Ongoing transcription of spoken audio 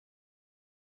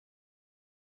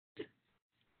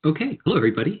Okay, hello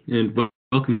everybody, and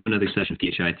welcome to another session of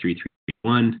PHI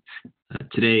 3331.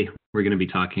 Today, we're going to be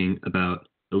talking about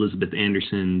Elizabeth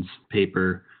Anderson's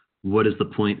paper, What is the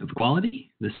Point of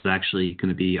Equality? This is actually going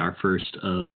to be our first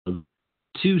of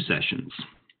two sessions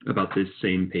about this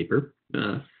same paper.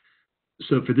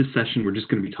 So for this session, we're just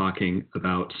going to be talking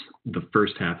about the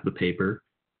first half of the paper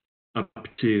up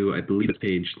to, I believe it's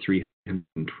page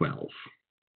 312.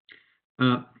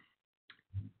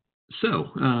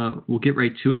 So we'll get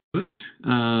right to it.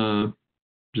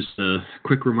 Just a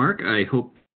quick remark. I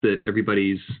hope that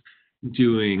everybody's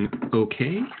doing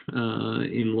okay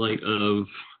in light of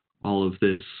all of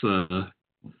this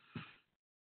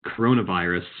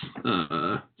coronavirus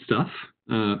stuff.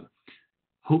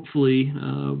 Hopefully,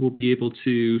 we'll be able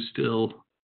to still,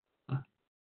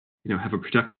 have a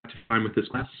productive time with this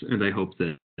class, and I hope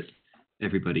that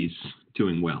everybody's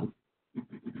doing well.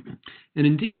 And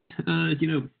indeed,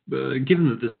 given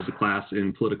that this is a class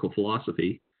in political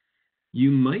philosophy,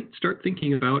 you might start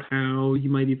thinking about how you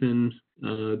might even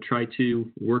try to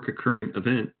work a current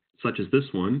event, such as this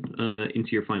one,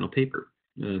 into your final paper.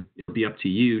 It'll be up to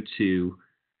you to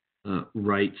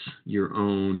write your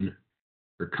own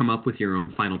or come up with your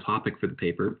own final topic for the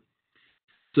paper.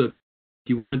 So if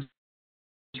you want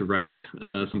to write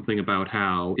something about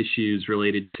how issues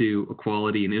related to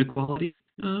equality and inequality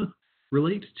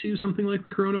relate to something like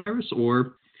coronavirus,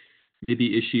 or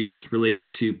maybe issues related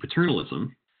to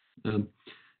paternalism,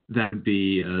 that would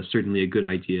be certainly a good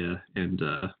idea and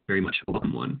very much a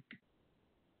welcome one.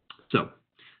 So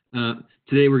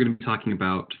today we're going to be talking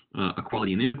about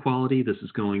equality and inequality. This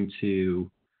is going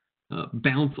to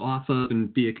bounce off of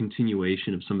and be a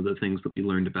continuation of some of the things that we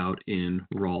learned about in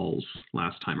Rawls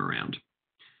last time around.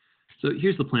 So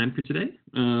here's the plan for today.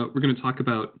 We're going to talk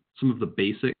about some of the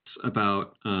basics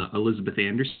about Elizabeth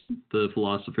Anderson, the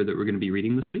philosopher that we're going to be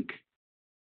reading this week.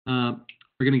 We're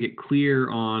going to get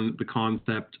clear on the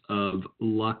concept of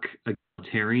luck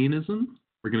egalitarianism.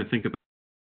 We're going to think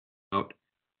about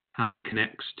how it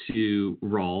connects to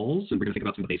Rawls, and we're going to think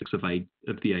about some of the basics of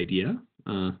the idea.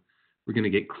 We're going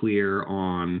to get clear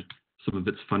on some of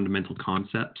its fundamental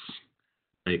concepts,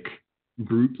 like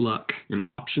brute luck and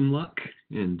option luck,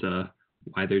 and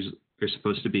why they're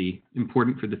supposed to be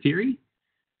important for the theory.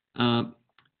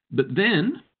 But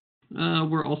then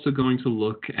we're also going to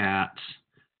look at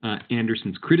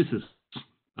Anderson's criticism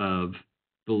of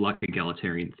the luck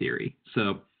egalitarian theory.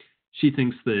 So she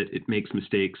thinks that it makes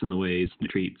mistakes in the ways it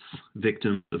treats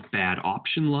victims of bad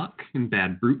option luck and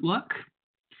bad brute luck.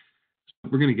 So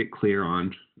we're going to get clear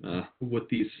on what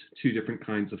these two different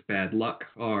kinds of bad luck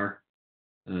are,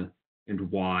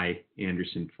 and why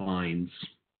Anderson finds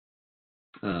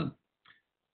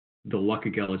the luck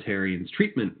egalitarian's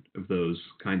treatment of those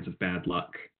kinds of bad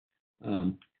luck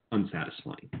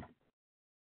unsatisfying.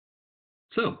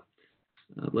 So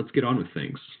let's get on with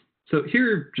things. So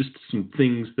here are just some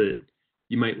things that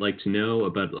you might like to know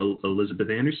about Elizabeth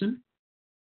Anderson.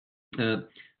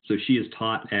 So she is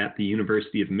taught at the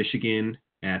University of Michigan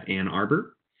at Ann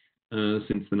Arbor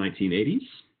since the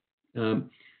 1980s.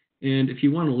 And if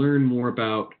you want to learn more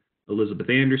about Elizabeth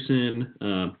Anderson,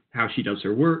 how she does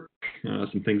her work,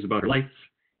 some things about her life,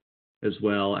 as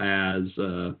well as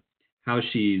how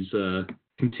she's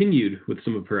continued with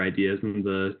some of her ideas in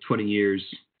the 20 years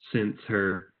since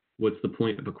her What's the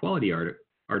Point of Equality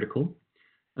article,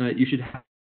 you should have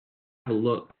a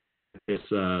look at this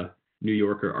New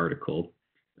Yorker article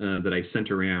that I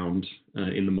sent around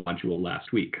in the module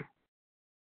last week.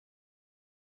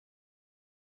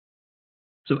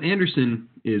 So Anderson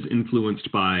is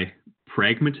influenced by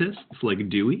pragmatists like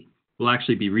Dewey. We'll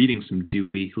actually be reading some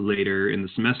Dewey later in the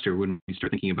semester when we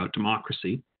start thinking about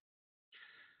democracy.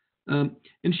 And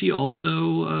she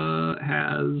also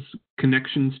has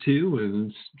connections to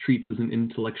and treats as an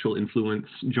intellectual influence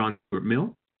John Stuart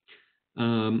Mill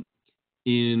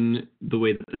in the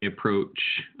way that they approach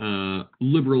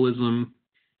liberalism.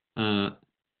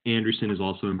 Anderson is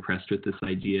also impressed with this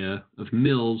idea of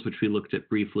Mill's, which we looked at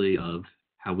briefly, of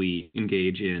how we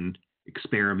engage in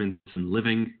experiments and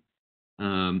living,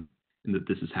 and that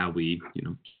this is how we,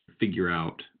 figure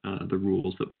out the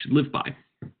rules that we should live by.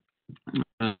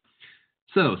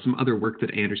 So some other work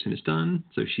that Anderson has done.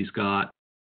 So she's got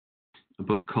a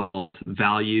book called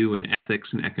Value and Ethics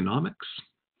in Economics.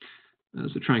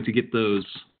 So trying to get those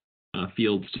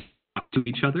fields to talk to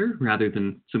each other rather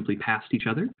than simply past each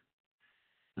other.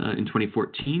 In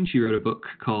 2014, she wrote a book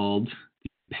called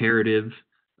The Imperative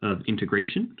of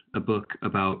Integration, a book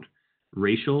about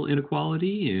racial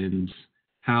inequality and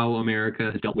how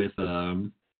America has dealt with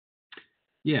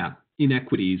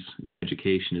inequities in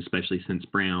education, especially since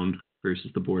Brown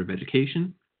versus the Board of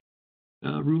Education.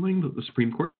 ruling that the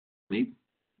Supreme Court made.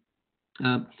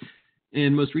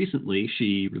 And most recently,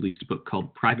 she released a book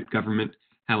called Private Government,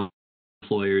 How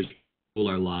Employers Rule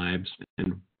Our Lives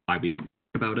and Why We Think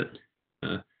About It.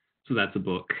 So that's a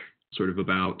book sort of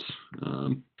about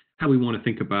how we want to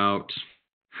think about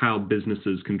how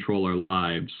businesses control our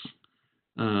lives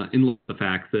in light of the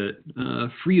fact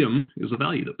that freedom is a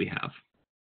value that we have.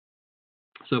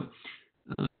 So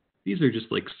these are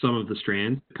just like some of the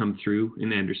strands that come through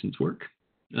in Anderson's work.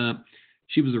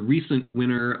 She was a recent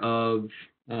winner of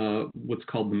what's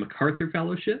called the MacArthur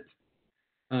Fellowship,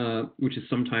 which is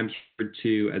sometimes referred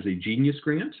to as a genius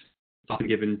grant. It's often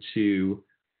given to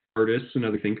artists and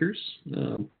other thinkers.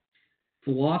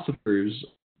 Philosophers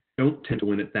don't tend to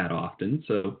win it that often,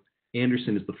 so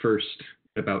Anderson is the first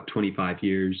in about 25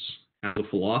 years as a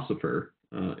philosopher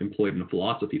employed in a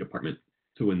philosophy department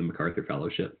to win the MacArthur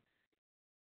Fellowship.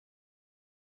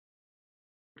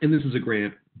 And this is a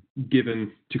grant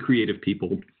given to creative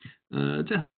people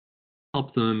to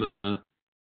help them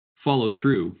follow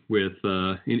through with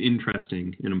an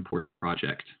interesting and important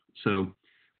project. So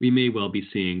we may well be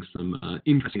seeing some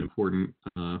interesting, important,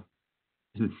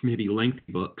 and maybe lengthy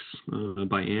books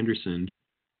by Anderson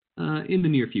in the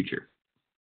near future.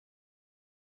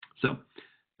 So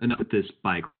enough with this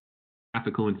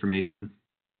biographical information.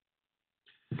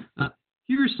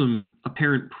 Here are some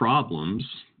apparent problems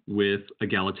with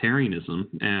egalitarianism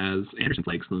as Anderson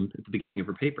flags them at the beginning of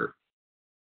her paper.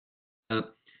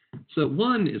 So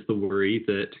one is the worry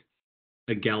that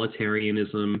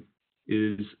egalitarianism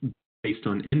is based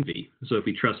on envy. So if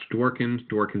we trust Dworkin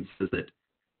says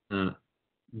that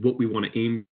what we want to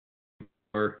aim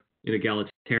for in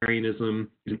egalitarianism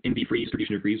is an envy-free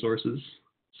distribution of resources.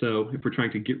 So if we're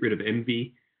trying to get rid of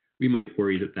envy, we might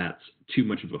worry that that's too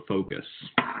much of a focus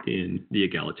in the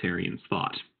egalitarian's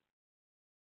thought.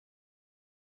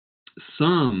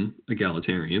 Some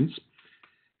egalitarians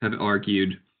have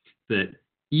argued that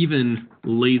even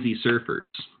lazy surfers,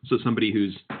 so somebody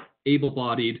who's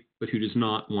able-bodied but who does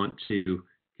not want to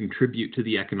contribute to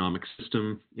the economic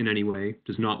system in any way,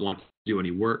 does not want to do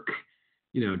any work,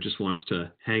 just wants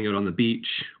to hang out on the beach,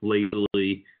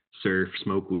 lazily surf,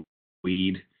 smoke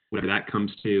weed, whatever that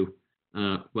comes to.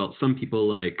 Well, some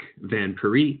people like Van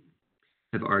Parijs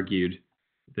have argued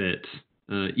that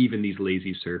even these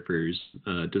lazy surfers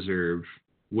deserve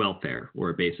welfare or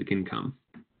a basic income.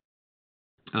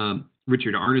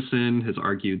 Richard Arneson has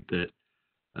argued that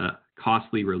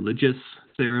costly religious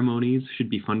ceremonies should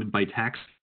be funded by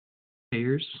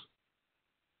taxpayers.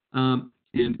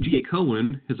 And G.A.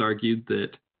 Cohen has argued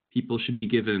that people should be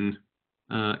given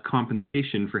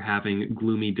compensation for having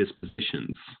gloomy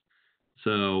dispositions.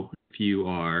 So if you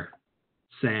are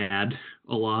sad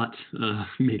a lot,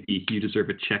 maybe you deserve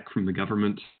a check from the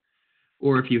government,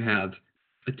 or if you have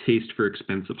a taste for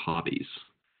expensive hobbies.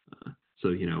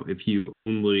 So, if you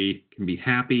only can be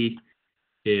happy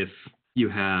if you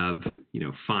have,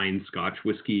 fine Scotch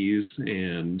whiskeys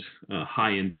and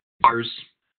high-end bars,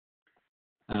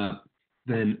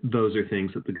 then those are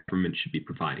things that the government should be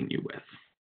providing you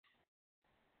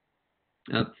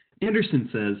with. Anderson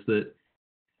says that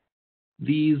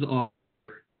these are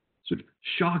sort of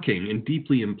shocking and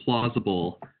deeply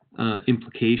implausible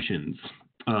implications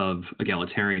of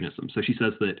egalitarianism. So she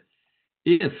says that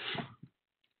if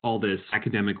all this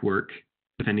academic work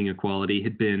defending equality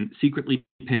had been secretly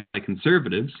panned by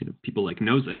conservatives, people like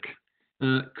Nozick,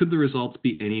 could the results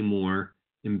be any more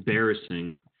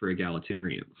embarrassing for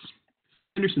egalitarians?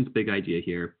 Anderson's big idea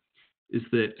here is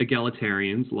that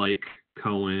egalitarians like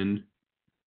Cohen,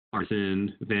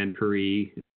 Arneson, Van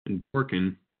Parijs, and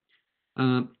Dworkin,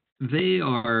 they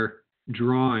are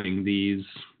drawing these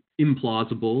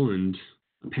implausible and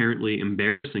apparently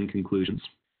embarrassing conclusions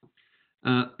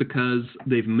because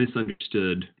they've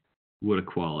misunderstood what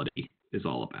equality is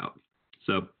all about.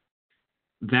 So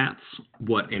that's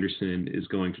what Anderson is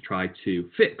going to try to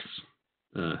fix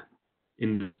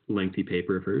in the lengthy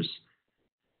paper of hers.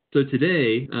 So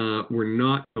today, we're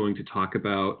not going to talk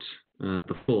about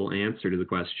the full answer to the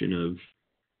question of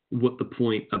what the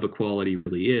point of equality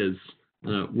really is.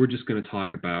 We're just going to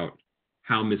talk about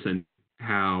how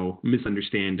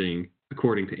misunderstanding,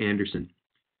 according to Anderson,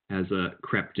 has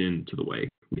crept into the way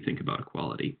we think about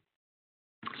equality.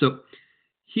 So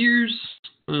here's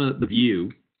the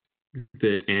view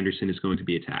that Anderson is going to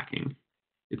be attacking.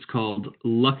 It's called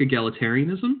luck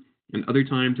egalitarianism, and other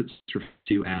times it's referred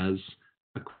to as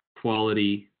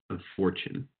equality of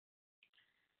fortune.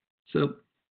 So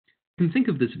you can think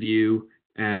of this view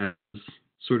as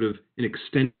sort of an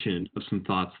extension of some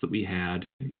thoughts that we had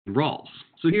in Rawls.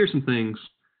 So here are some things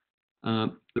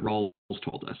that Rawls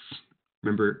told us.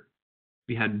 Remember,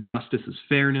 we had justice as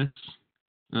fairness,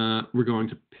 we're going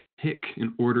to pick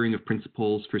an ordering of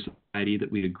principles for society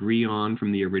that we agree on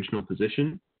from the original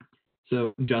position.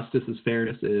 So justice as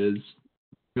fairness is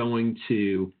going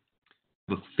to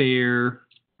have a fair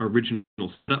original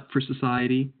setup for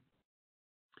society.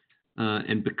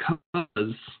 And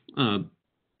because the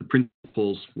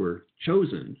principles were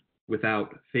chosen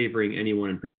without favoring anyone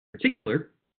in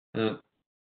particular,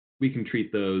 we can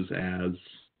treat those as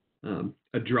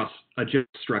a just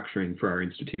structuring for our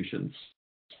institutions.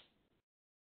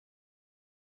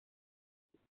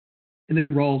 And then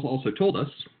Rawls also told us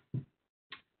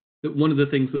that one of the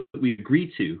things that we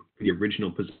agree to in the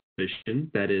original position,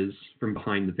 that is, from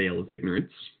behind the veil of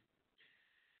ignorance,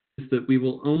 is that we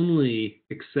will only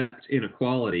accept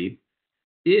inequality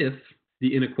if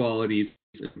the inequalities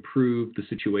improve the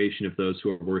situation of those who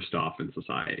are worst off in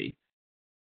society.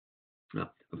 A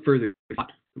further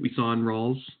thought that we saw in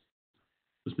Rawls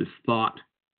was this thought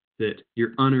that your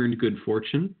unearned good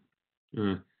fortune,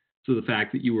 so the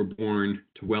fact that you were born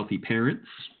to wealthy parents,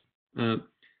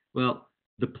 well,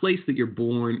 the place that you're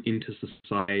born into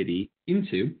society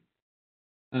into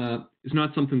is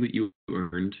not something that you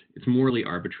earned. It's morally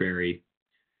arbitrary.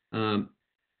 And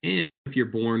if you're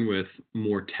born with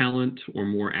more talent or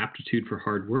more aptitude for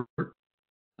hard work,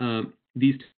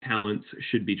 these talents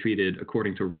should be treated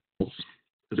according to rules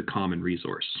as a common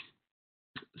resource.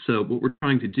 So what we're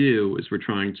trying to do is we're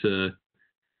trying to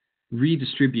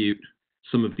redistribute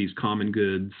some of these common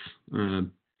goods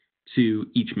to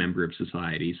each member of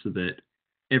society so that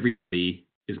everybody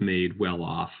is made well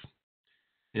off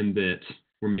and that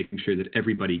we're making sure that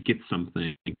everybody gets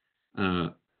something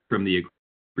from the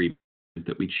agreement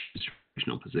that we choose for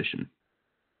original position.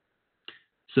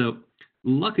 So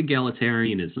luck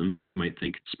egalitarianism, you might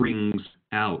think, springs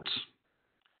out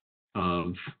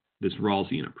of this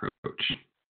Rawlsian approach.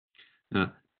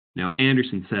 Now,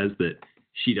 Anderson says that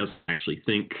she doesn't actually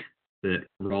think that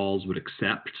Rawls would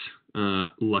accept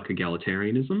luck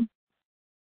egalitarianism,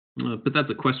 but that's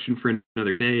a question for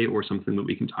another day or something that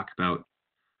we can talk about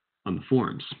on the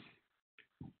forums.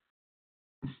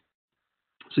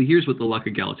 So here's what the luck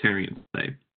egalitarians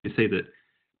say. They say that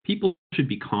people should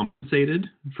be compensated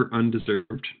for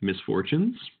undeserved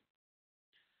misfortunes.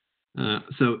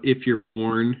 So if you're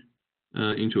born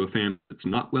into a family that's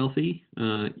not wealthy,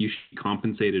 you should be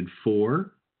compensated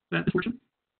for that misfortune.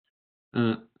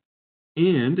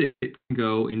 And it can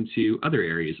go into other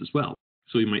areas as well.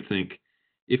 So you might think,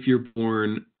 if you're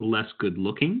born less good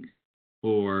looking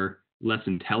or less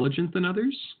intelligent than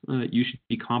others, you should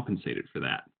be compensated for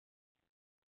that.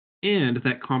 And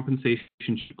that compensation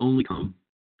should only come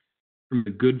from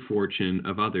the good fortune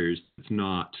of others that's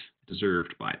not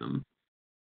deserved by them.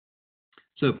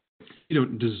 So you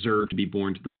don't deserve to be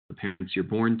born to the parents you're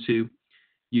born to.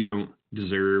 You don't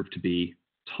deserve to be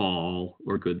tall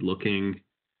or good looking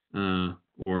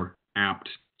or apt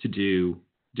to do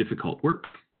difficult work.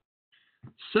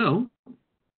 So,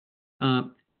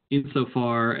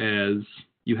 insofar as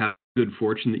you have good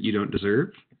fortune that you don't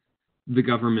deserve, the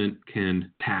government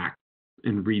can tax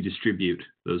and redistribute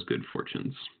those good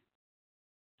fortunes.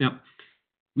 Now,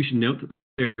 we should note that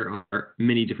there are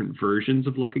many different versions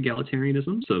of luck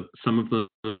egalitarianism. So some of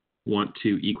them want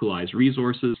to equalize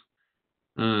resources,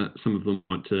 some of them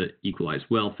want to equalize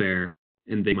welfare,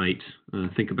 and they might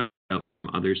think about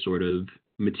other sort of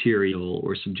material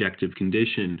or subjective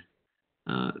condition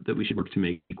that we should work to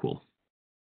make equal.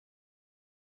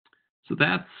 So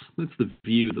that's the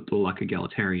view that the luck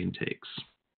egalitarian takes.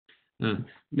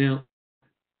 Now,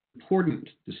 important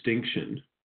distinction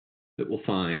that we'll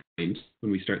find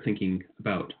when we start thinking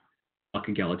about luck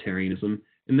egalitarianism,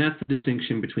 and that's the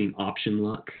distinction between option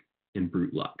luck and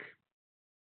brute luck.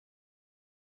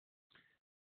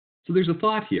 So there's a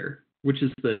thought here, which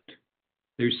is that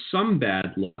there's some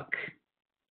bad luck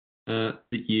that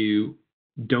you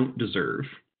don't deserve,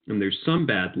 and there's some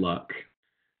bad luck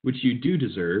which you do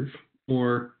deserve,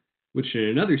 or which in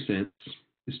another sense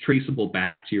is traceable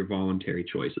back to your voluntary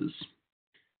choices.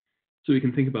 So we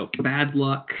can think about bad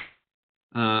luck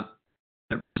that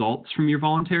results from your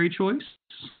voluntary choice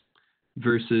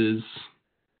versus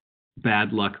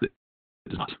bad luck that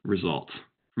does not result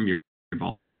from your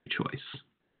voluntary choice.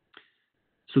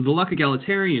 So the luck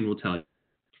egalitarian will tell you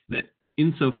that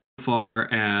insofar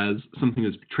as something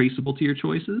is traceable to your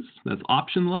choices, that's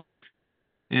option luck,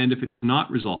 and if it's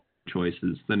not result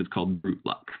choices, then it's called brute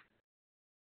luck.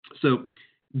 So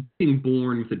being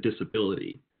born with a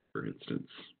disability, for instance,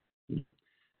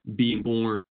 being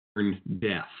born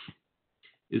deaf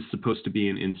is supposed to be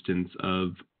an instance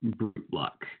of brute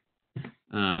luck.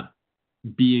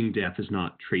 Being deaf is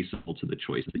not traceable to the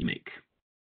choices that you make.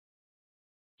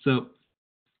 So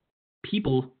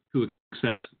people who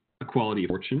accept equality of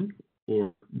fortune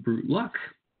or brute luck,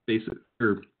 basic,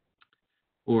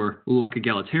 or luck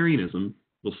egalitarianism,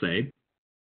 will say,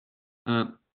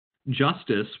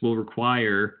 justice will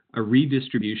require a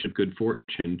redistribution of good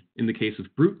fortune in the case of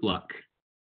brute luck,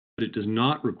 but it does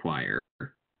not require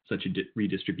such a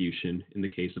redistribution in the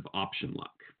case of option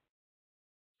luck.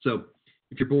 So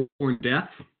if you're born deaf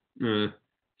through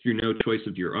no choice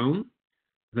of your own,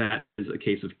 that is a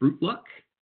case of brute luck.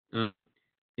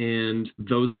 And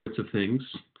those sorts of things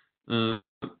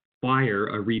require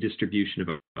a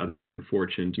redistribution of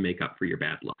fortune to make up for your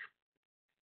bad luck.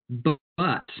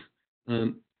 But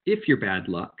if your bad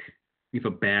luck, if a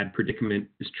bad predicament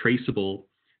is traceable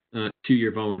to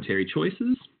your voluntary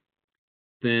choices,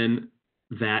 then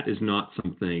that is not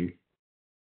something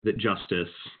that justice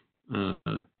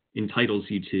entitles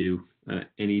you to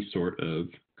any sort of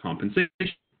compensation.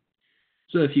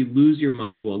 So if you lose your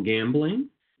money while gambling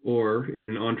or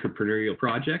an entrepreneurial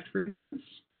project, for instance,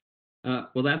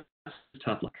 well, that's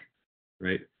tough luck,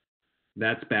 right?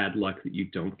 That's bad luck that you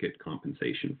don't get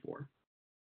compensation for.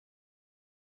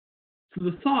 So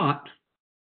the thought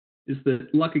is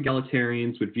that luck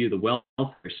egalitarians would view the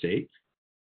welfare state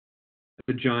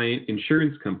as a giant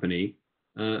insurance company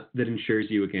that insures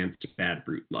you against bad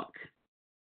brute luck.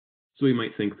 So we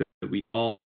might think that we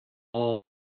all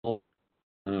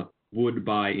would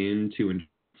buy into and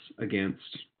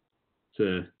against,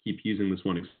 to keep using this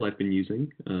one example I've been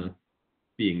using,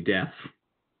 being deaf,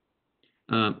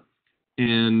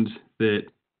 and that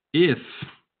if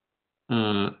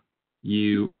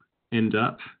you end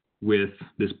up with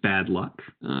this bad luck,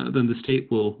 then the state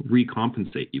will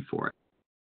recompensate you for it.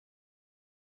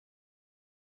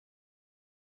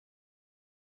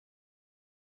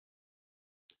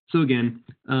 So again,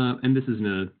 and this isn't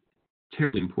a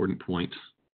terribly important point,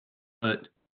 but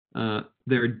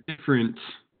there are different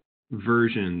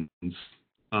versions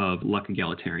of luck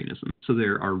egalitarianism. So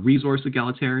there are resource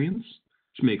egalitarians,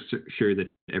 which makes sure that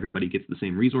everybody gets the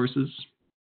same resources.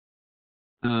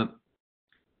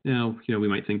 Now, we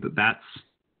might think that that's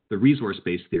the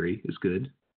resource-based theory is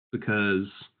good because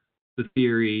the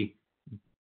theory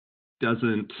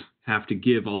doesn't have to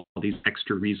give all these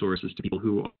extra resources to people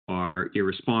who are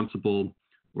irresponsible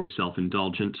or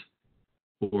self-indulgent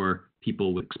or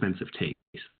people with expensive tastes,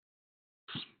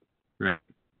 right?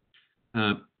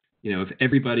 If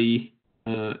everybody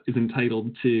is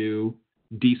entitled to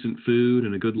decent food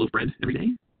and a good loaf of bread every day,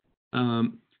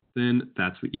 then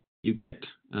that's what you get.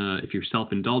 If you're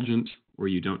self-indulgent or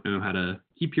you don't know how to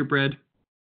keep your bread,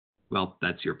 well,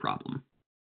 that's your problem.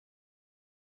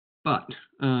 But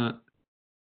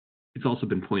it's also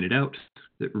been pointed out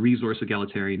that resource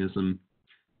egalitarianism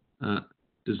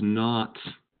does not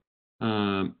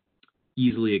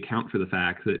easily account for the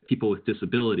fact that people with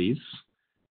disabilities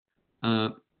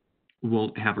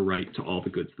won't have a right to all the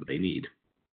goods that they need.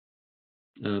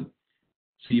 So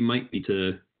you might need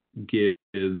to give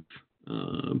an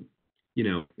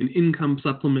income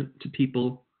supplement to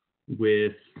people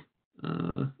with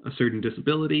a certain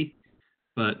disability,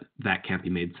 but that can't be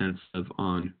made sense of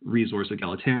on resource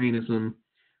egalitarianism,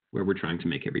 where we're trying to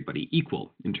make everybody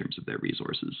equal in terms of their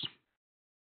resources.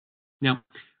 Now,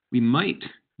 we might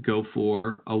go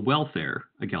for a welfare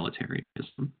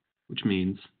egalitarianism, which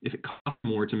means if it costs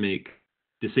more to make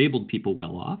disabled people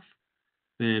well off,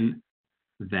 then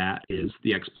that is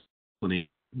the explanation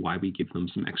why we give them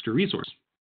some extra resource.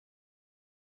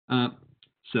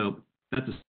 So that's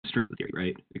a strength theory,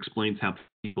 right? It explains how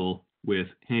people with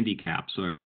handicaps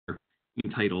are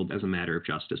entitled as a matter of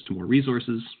justice to more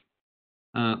resources.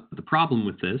 The problem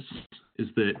with this is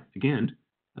that, again,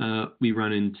 we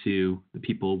run into the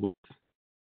people with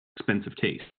expensive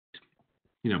taste.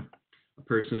 A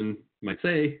person might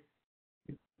say,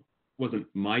 it wasn't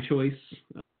my choice,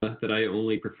 that I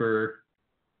only prefer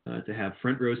to have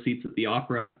front row seats at the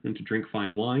opera and to drink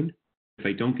fine wine. If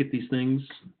I don't get these things,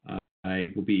 I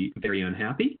will be very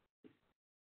unhappy.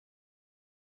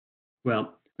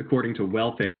 Well, according to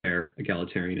welfare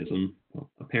egalitarianism,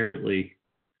 apparently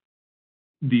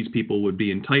these people would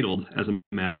be entitled as a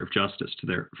matter of justice to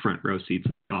their front row seats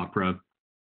at the opera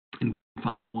and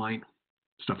fine wine,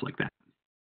 stuff like that.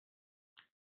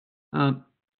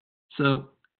 So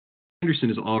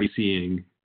Anderson is already seeing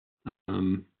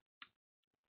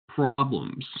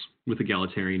problems with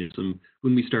egalitarianism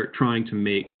when we start trying to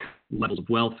make levels of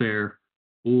welfare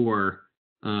or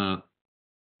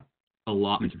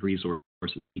allotment of resources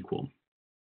equal.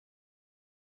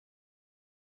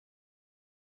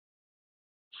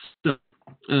 So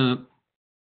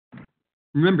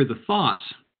remember, the thought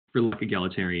for luck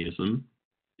egalitarianism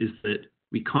is that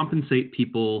we compensate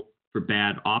people for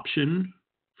bad option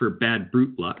for bad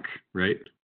brute luck, right?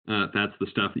 That's the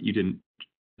stuff that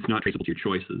it's not traceable to your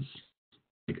choices,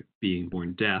 like being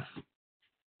born deaf.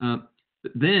 But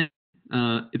then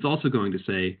it's also going to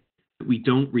say that we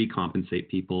don't recompensate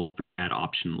people for bad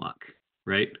option luck,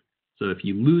 right? So if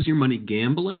you lose your money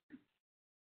gambling,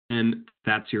 then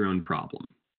that's your own problem.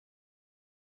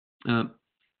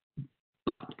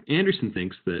 Anderson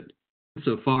thinks that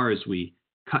so far as we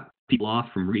cut people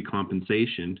off from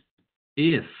recompensation,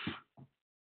 if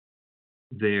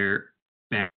their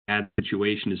bad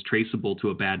situation is traceable to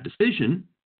a bad decision,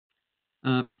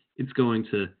 it's going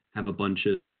to have a bunch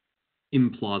of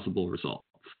implausible results.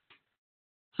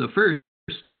 So first,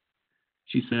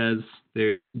 she says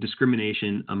there's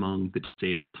discrimination among the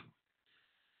disabled.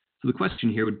 So the question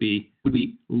here would be, would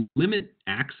we limit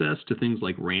access to things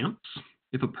like ramps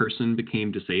if a person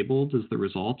became disabled as the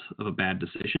result of a bad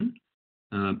decision?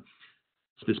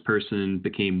 If this person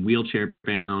became wheelchair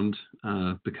bound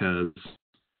because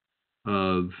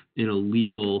of an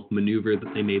illegal maneuver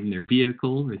that they made in their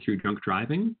vehicle or through drunk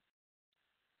driving,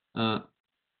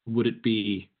 would it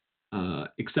be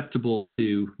acceptable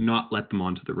to not let them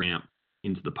onto the ramp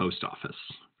into the post office,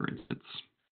 for instance?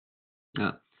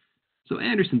 So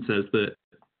Anderson says that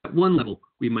at one level,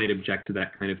 we might object to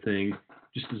that kind of thing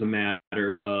just as a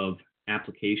matter of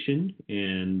application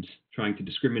and trying to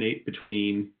discriminate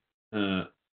between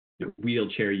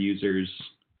wheelchair users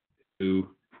who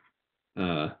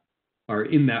are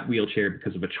in that wheelchair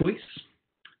because of a choice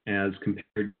as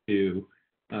compared to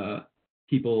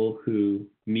people who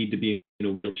need to be in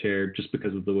a wheelchair just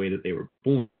because of the way that they were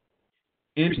born.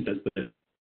 Anderson says that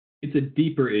it's a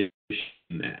deeper issue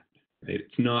than that. Right?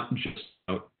 It's not just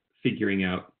about figuring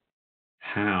out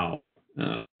how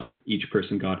each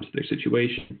person got into their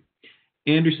situation.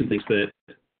 Anderson thinks that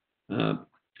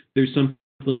there's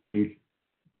something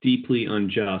deeply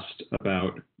unjust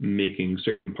about making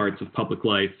certain parts of public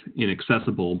life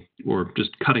inaccessible or just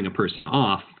cutting a person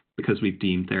off because we've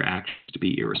deemed their actions to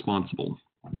be irresponsible.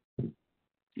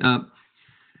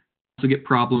 Also get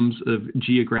problems of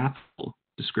geographical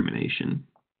discrimination.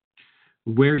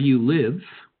 Where you live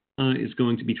is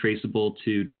going to be traceable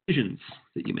to decisions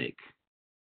that you make.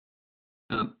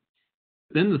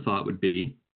 Then the thought would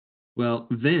be, well,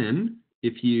 then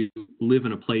if you live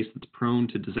in a place that's prone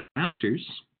to disasters,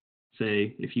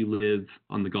 say if you live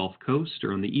on the Gulf Coast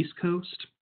or on the East Coast,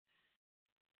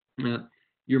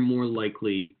 you're more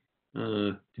likely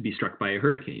to be struck by a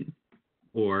hurricane.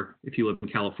 Or if you live in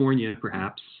California,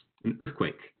 perhaps an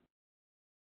earthquake.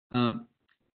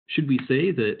 Should we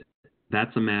say that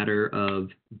that's a matter of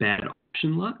bad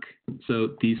option luck? So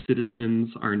these citizens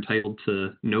are entitled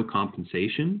to no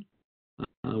compensation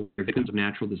when they're victims of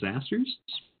natural disasters?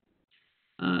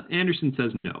 Anderson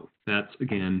says no. That's,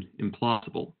 again,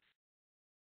 implausible.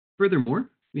 Furthermore,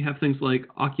 we have things like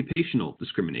occupational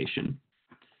discrimination.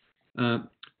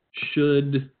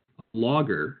 Should a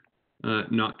logger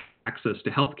not have access to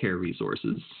healthcare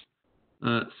resources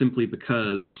simply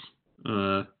because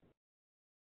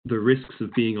the risks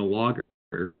of being a logger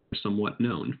are somewhat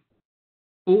known?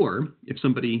 Or if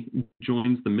somebody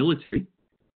joins the military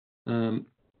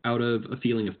out of a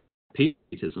feeling of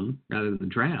patriotism rather than the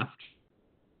draft,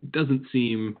 it doesn't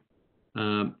seem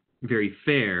very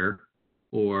fair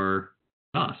or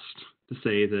just to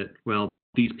say that, well,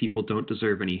 these people don't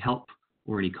deserve any help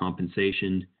or any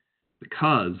compensation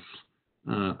because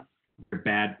their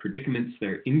bad predicaments,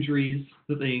 their injuries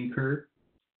that they incur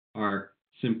are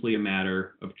simply a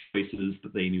matter of choices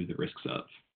that they knew the risks of.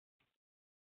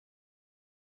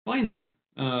 Finally,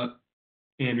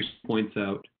 Anderson points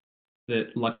out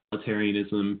that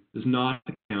lucktitarianism does not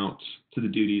account to the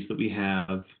duties that we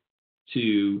have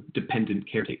to dependent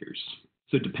caretakers.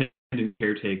 So dependent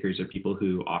caretakers are people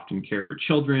who often care for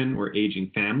children or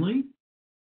aging family.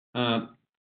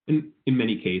 In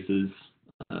many cases,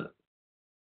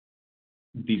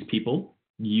 these people,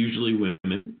 usually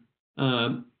women,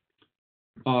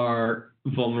 are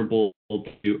vulnerable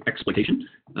to exploitation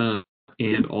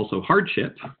and also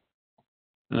hardship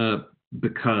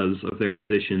because of their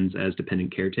positions as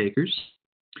dependent caretakers.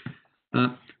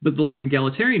 But the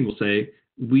egalitarian will say,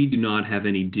 we do not have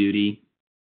any duty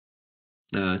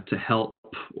to help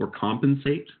or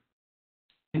compensate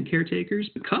caretakers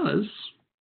because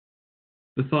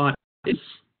the thought is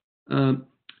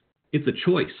it's a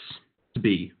choice to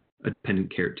be a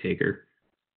dependent caretaker.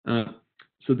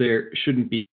 So there shouldn't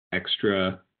be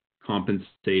extra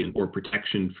compensation or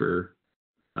protection for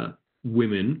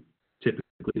women,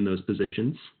 typically in those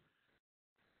positions,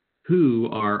 who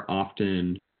are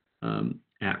often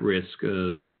at risk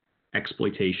of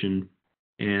exploitation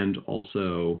and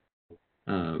also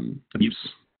abuse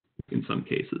in some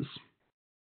cases.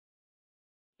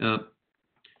 Uh,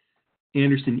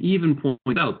 Anderson even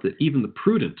points out that even the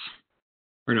prudent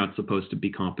are not supposed to be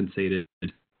compensated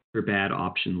for bad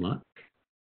option luck,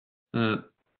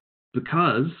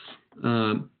 because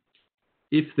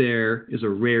if there is a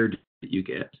rare that you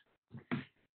get,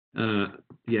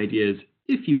 the idea is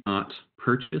if you not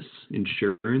purchase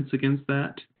insurance against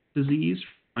that disease,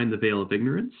 find the veil of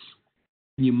ignorance,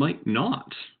 you might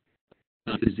not.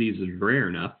 The disease is rare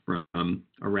enough from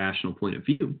a rational point of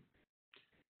view.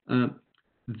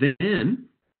 Then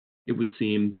it would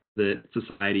seem that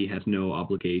society has no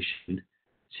obligation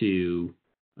to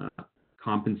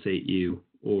compensate you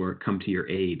or come to your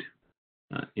aid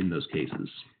in those cases.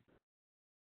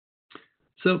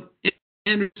 So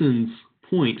Anderson's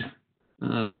point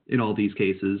in all these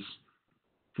cases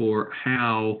for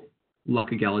how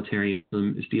luck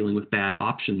egalitarianism is dealing with bad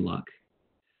option luck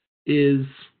is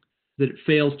that it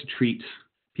fails to treat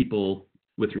people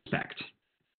with respect.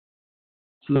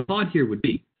 So the thought here would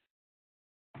be,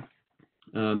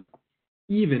 even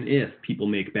if people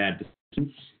make bad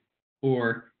decisions,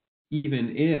 or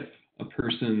even if a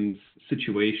person's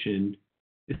situation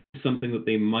is something that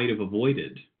they might have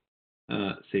avoided,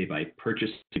 say by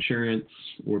purchasing insurance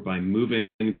or by moving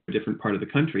to a different part of the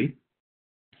country,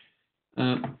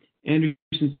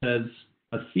 Anderson says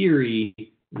a theory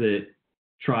that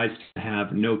tries to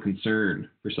have no concern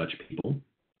for such people,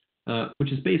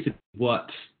 which is basically what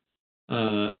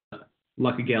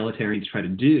luck egalitarians try to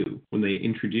do when they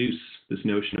introduce this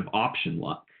notion of option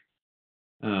luck.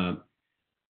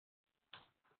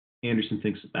 Anderson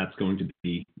thinks that that's going to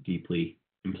be deeply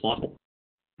implausible.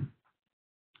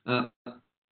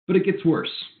 But it gets worse,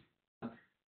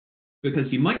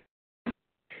 because you might think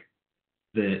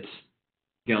that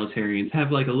egalitarians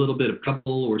have like a little bit of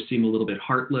trouble or seem a little bit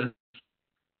heartless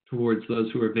towards those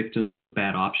who are victims of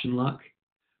bad option luck,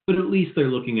 but at least they're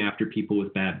looking after people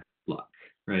with bad luck,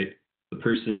 right? The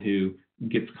person who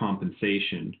gets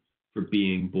compensation for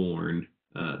being born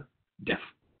deaf,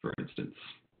 for instance.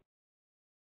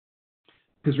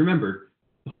 Because remember,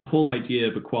 the whole idea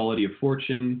of equality of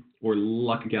fortune or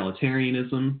luck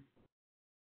egalitarianism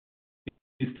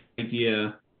is the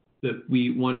idea that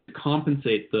we want to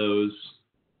compensate those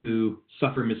who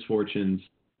suffer misfortunes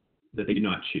that they do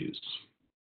not choose.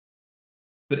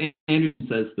 But Anderson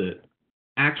says that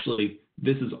actually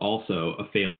this is also a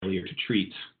failure to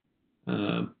treat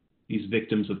these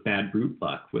victims of bad brute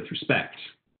luck with respect.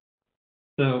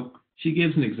 So she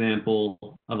gives an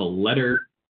example of a letter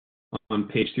on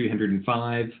page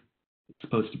 305. It's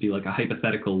supposed to be like a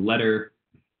hypothetical letter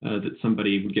that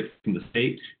somebody would get from the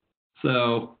state.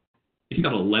 So if you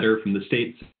got a letter from the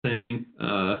state saying,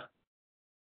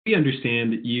 we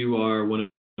understand that you are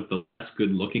one of the less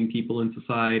good-looking people in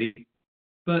society,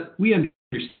 but we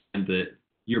understand that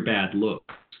your bad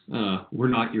looks were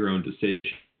not your own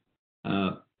decision.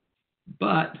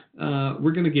 But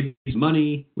we're going to give you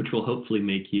money, which will hopefully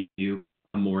make you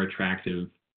a more attractive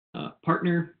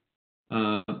partner.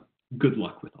 Good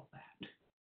luck with all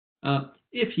that.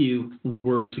 If you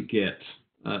were to get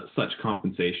such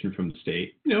compensation from the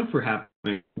state, for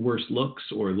having worse looks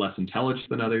or less intelligence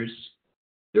than others,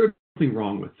 there would be nothing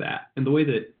wrong with that. And the way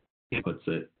that he puts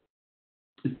it,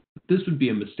 this would be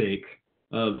a mistake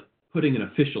of putting an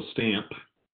official stamp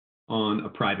on a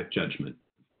private judgment.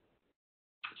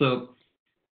 So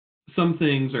some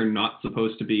things are not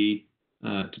supposed to be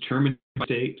determined by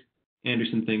the state.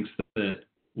 Anderson thinks that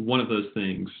one of those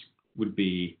things would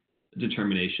be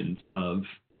determinations of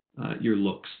your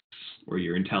looks or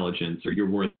your intelligence or your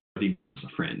worthiness as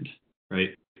a friend,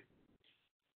 right?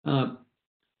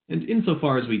 And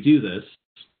insofar as we do this,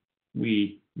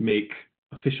 we make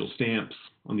official stamps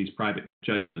on these private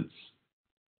judgments.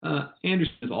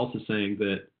 Anderson is also saying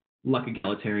that luck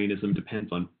egalitarianism depends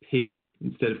on pity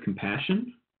instead of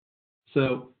compassion.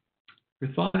 So her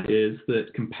thought is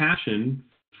that compassion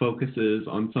focuses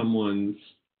on someone's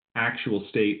actual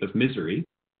state of misery,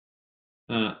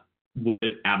 what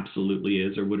it absolutely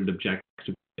is or what it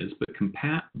objectively is,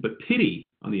 but pity,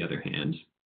 on the other hand,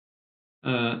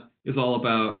 is all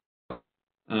about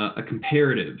a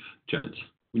comparative judgment.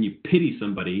 When you pity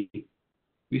somebody,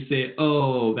 we say,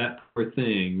 oh, that poor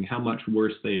thing, how much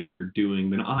worse they are doing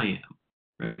than I am,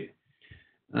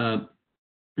 right?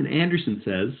 And Anderson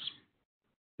says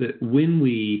that when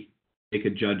we make a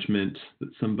judgment that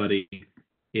somebody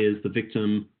is the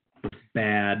victim of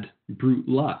bad, brute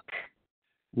luck,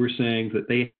 we're saying that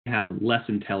they have less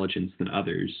intelligence than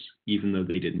others, even though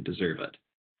they didn't deserve it.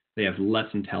 They have less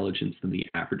intelligence than the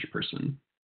average person.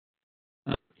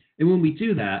 And when we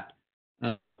do that,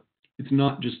 it's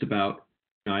not just about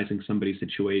recognizing somebody's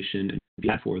situation and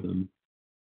being for them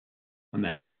on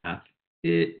that path.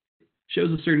 It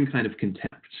shows a certain kind of contempt.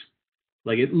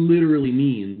 Like it literally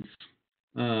means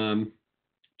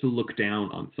to look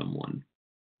down on someone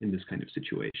in this kind of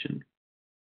situation.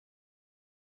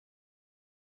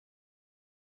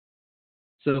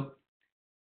 So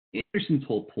Anderson's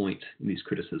whole point in these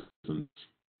criticisms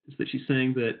is that she's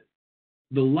saying that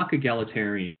the luck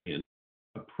egalitarian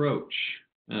approach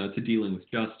to dealing with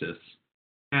justice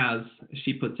has, as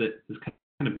she puts it, is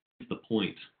kind of the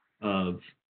point of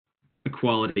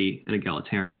equality and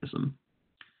egalitarianism.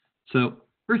 So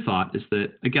her thought is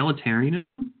that egalitarianism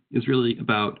is really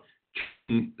about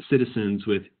treating citizens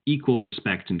with equal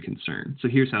respect and concern. So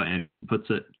here's how Anderson puts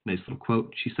it, nice little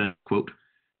quote. She said, quote,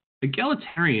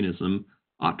 egalitarianism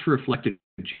ought to reflect a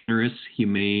generous,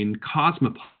 humane,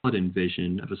 cosmopolitan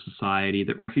vision of a society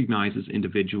that recognizes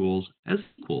individuals as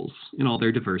equals in all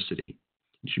their diversity.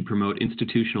 It should promote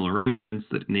institutional arrangements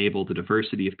that enable the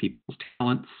diversity of people's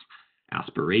talents,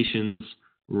 aspirations,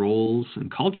 roles,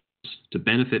 and cultures to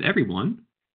benefit everyone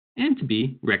and to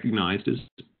be recognized as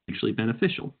mutually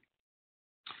beneficial.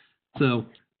 So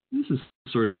this is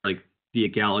sort of like the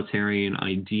egalitarian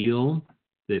ideal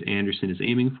that Anderson is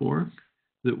aiming for,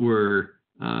 that we're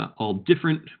all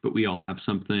different, but we all have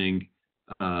something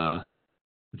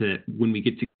that when we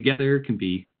get together can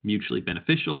be mutually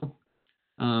beneficial.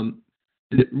 And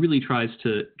it really tries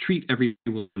to treat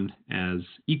everyone as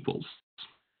equals.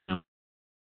 In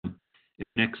the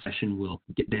next session, we'll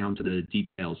get down to the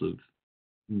details of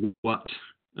what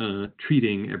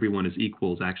treating everyone as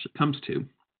equals actually comes to.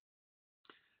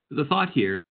 The thought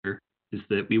here is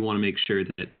that we want to make sure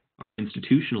that our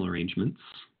institutional arrangements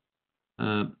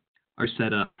are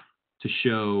set up to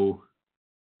show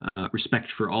respect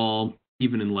for all,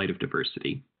 even in light of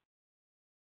diversity.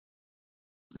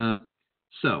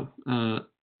 So, to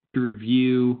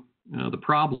review the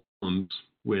problems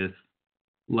with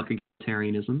luck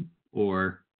egalitarianism,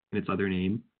 or in its other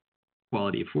name,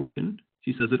 equality of fortune,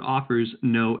 she says it offers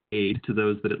no aid to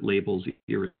those that it labels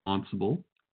irresponsible.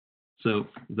 So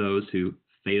those who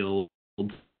failed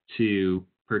to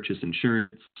purchase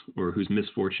insurance or whose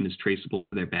misfortune is traceable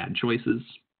to their bad choices,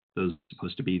 those are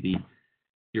supposed to be the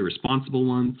irresponsible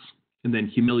ones, and then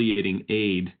humiliating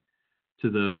aid to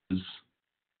those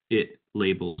it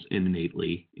labels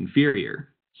innately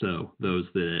inferior. So those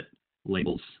that it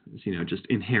labels as, just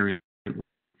inherently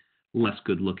less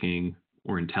good looking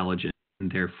or intelligent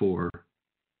and therefore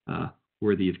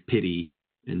worthy of pity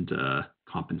and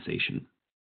compensation.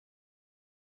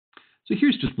 So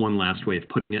here's just one last way of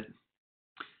putting it.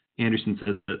 Anderson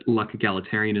says that luck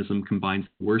egalitarianism combines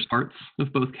the worst parts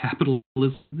of both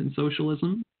capitalism and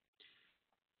socialism.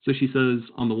 So she says,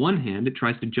 on the one hand, it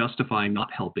tries to justify not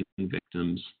helping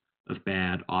victims of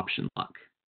bad option luck.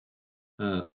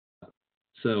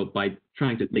 So by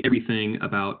trying to make everything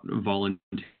about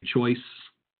voluntary choice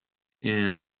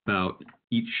and about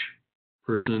each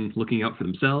person looking out for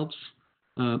themselves,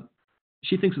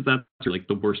 she thinks that that's like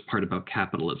the worst part about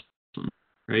capitalism,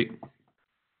 right?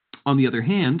 On the other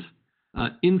hand,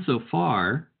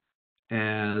 insofar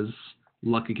as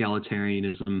luck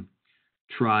egalitarianism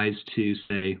tries to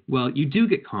say, well, you do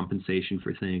get compensation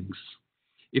for things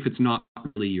if it's not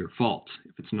really your fault,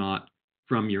 if it's not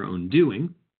from your own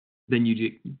doing, then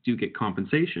you do get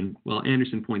compensation. Well,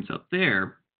 Anderson points out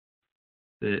there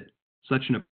that such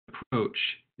an approach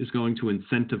is going to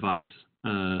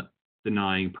incentivize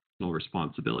denying personal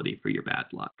responsibility for your bad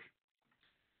luck.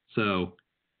 So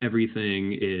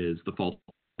everything is the fault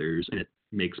of others, and it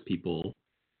makes people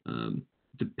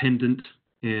dependent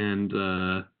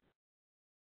and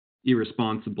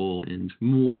irresponsible and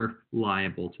more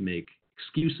liable to make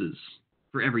excuses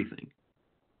for everything.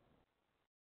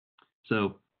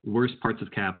 So worst parts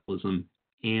of capitalism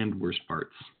and worst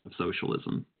parts of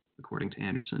socialism, according to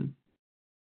Anderson.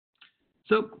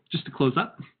 So just to close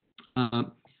up,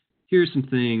 here's some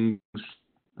things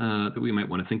that we might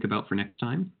want to think about for next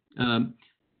time.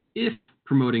 If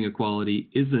promoting equality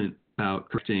isn't about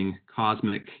correcting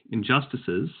cosmic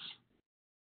injustices,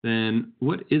 then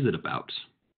what is it about?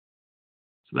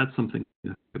 So that's something to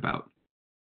think about.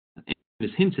 And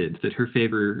it's hinted that her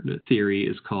favorite theory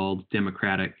is called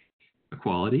democratic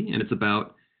equality, and it's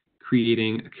about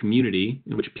creating a community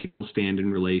in which people stand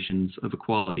in relations of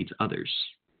equality to others.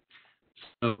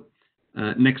 So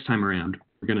next time around,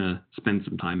 we're going to spend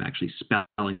some time actually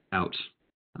spelling out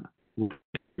what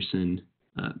Anderson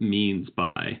means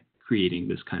by creating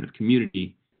this kind of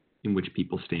community in which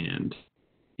people stand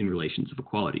in relations of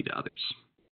equality to others.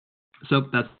 So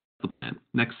that's the plan.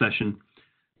 Next session,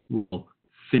 we'll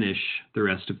finish the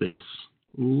rest of this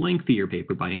lengthier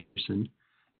paper by Anderson.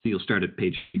 So you'll start at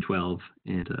page 12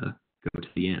 and go to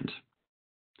the end.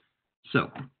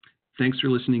 So thanks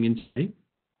for listening in today.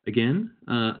 Again,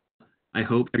 I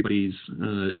hope everybody's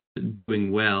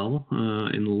doing well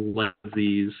in light of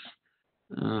these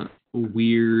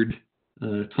weird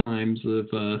times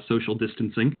of social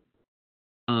distancing.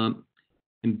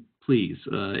 And please,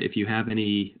 if you have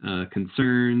any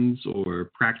concerns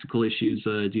or practical issues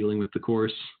dealing with the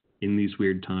course in these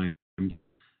weird times,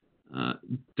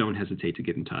 don't hesitate to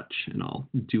get in touch, and I'll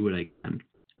do what I can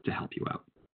to help you out.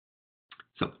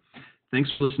 So, thanks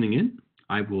for listening in.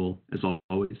 I will, as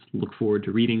always, look forward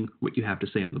to reading what you have to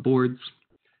say on the boards,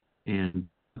 and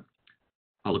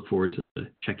I'll look forward to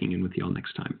checking in with you all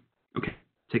next time. Okay,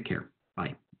 take care.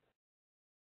 Bye.